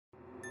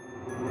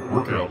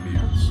Workout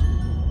News.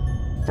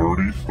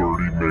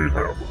 30-30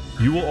 Mayhem.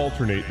 You will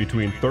alternate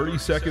between 30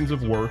 seconds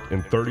of work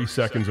and 30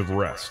 seconds of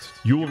rest.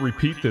 You will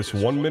repeat this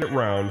 1-minute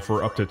round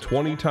for up to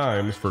 20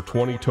 times for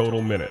 20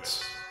 total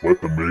minutes. Let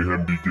the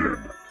mayhem begin.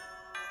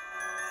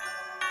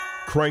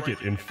 Crank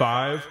it in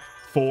 5,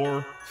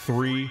 4,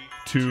 3,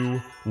 2,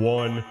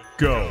 1,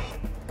 go.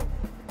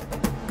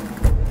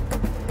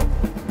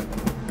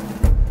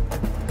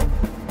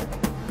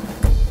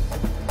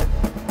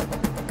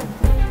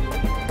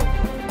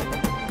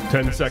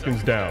 Ten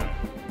seconds down.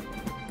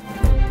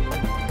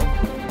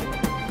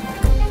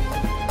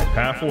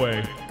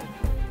 Halfway.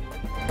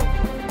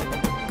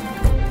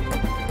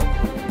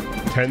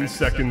 10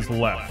 seconds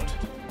left.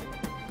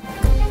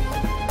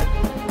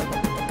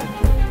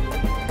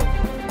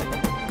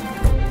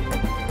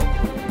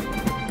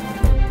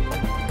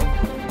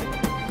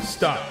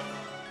 Stop.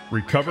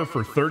 Recover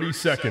for 30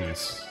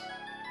 seconds.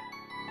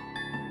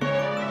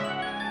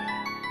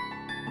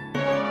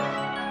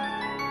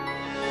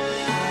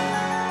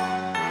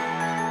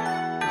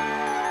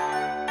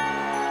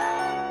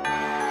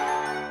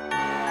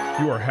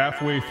 You are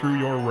halfway through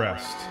your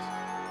rest.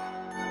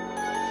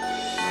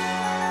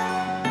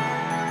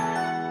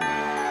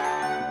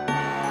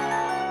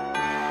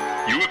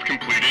 You have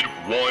completed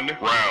 1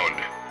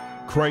 round.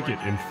 Crank it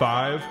in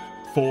 5,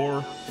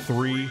 4,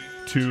 3,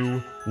 2,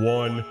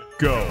 1,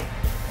 go.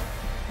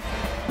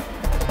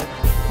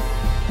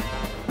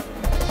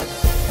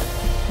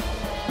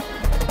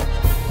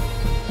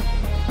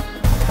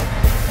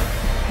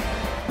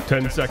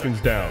 Ten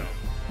seconds down.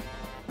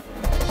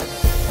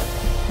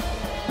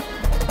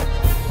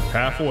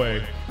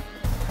 Halfway.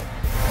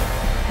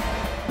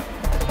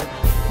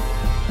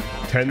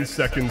 10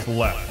 seconds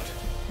left.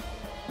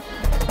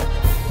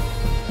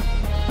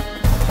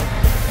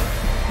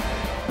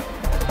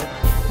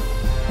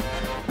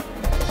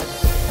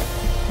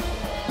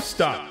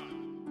 Stop.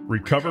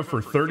 Recover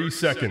for 30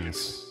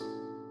 seconds.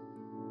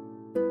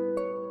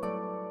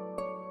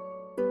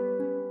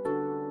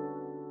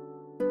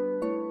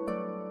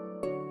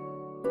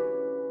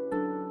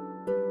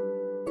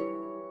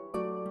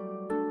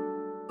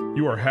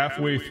 You are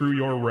halfway through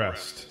your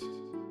rest.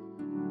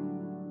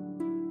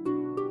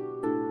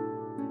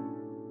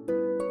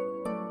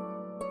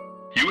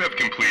 You have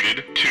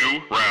completed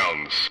 2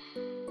 rounds.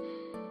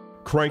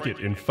 Crank it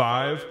in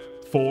 5,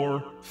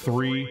 4,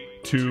 3,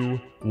 2,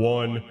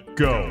 1,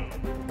 go.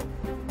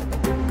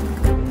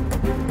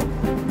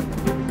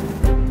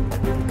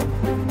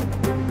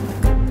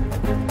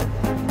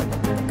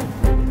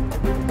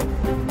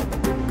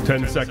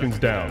 Ten seconds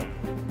down.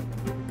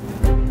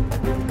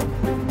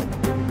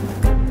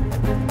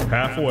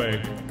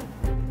 Halfway.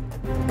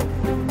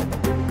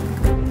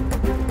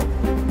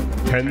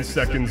 10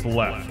 seconds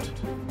left.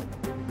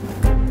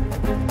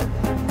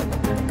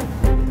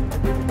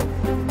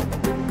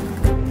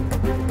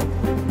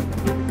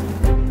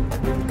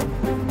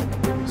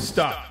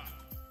 Stop.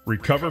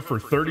 Recover for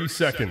 30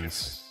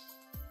 seconds.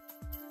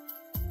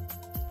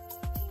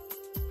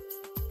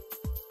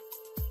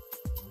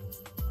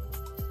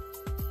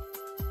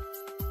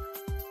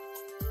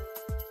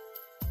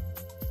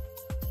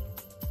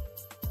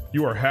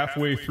 You are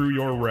halfway through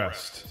your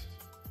rest.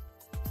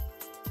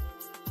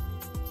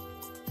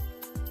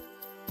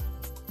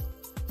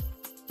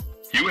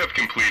 You have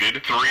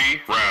completed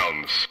 3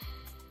 rounds.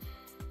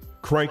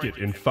 Crank it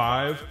in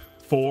 5,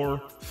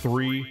 4,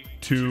 3,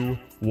 2,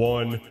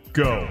 1,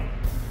 go.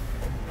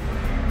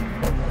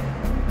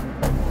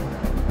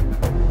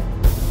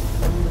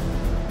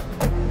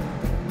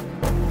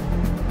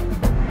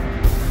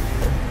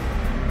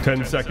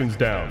 Ten seconds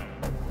down.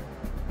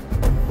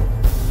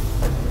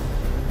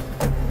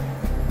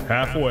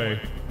 Halfway.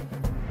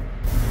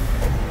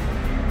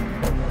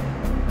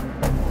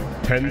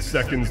 10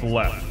 seconds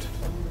left.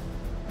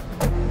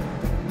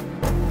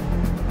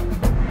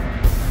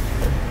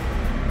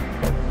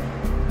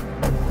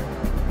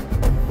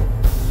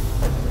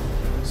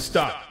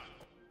 Stop.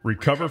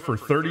 Recover for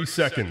 30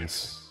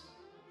 seconds.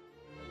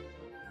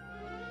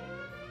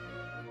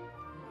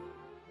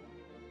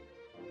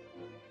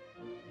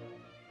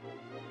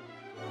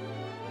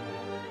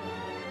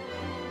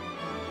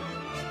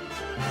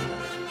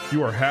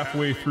 You are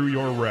halfway through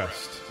your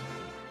rest.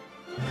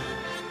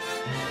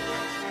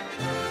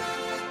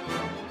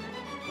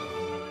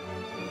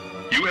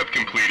 You have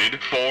completed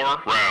 4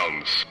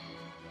 rounds.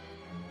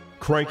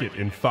 Crank it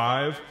in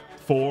 5,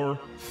 4,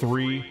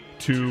 3,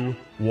 2,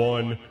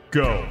 1,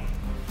 go.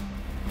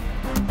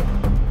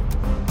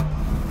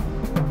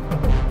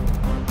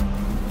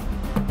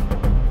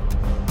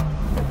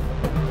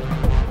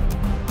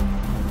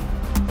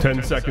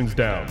 Ten seconds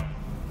down.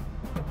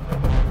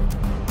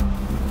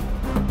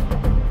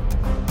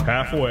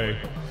 Halfway.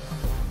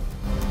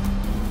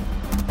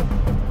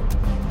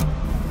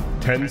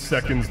 10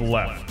 seconds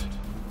left.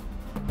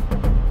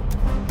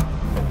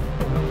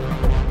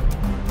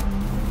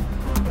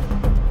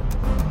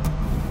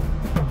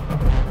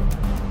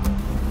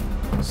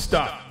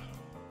 Stop.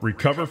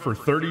 Recover for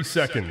 30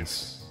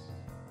 seconds.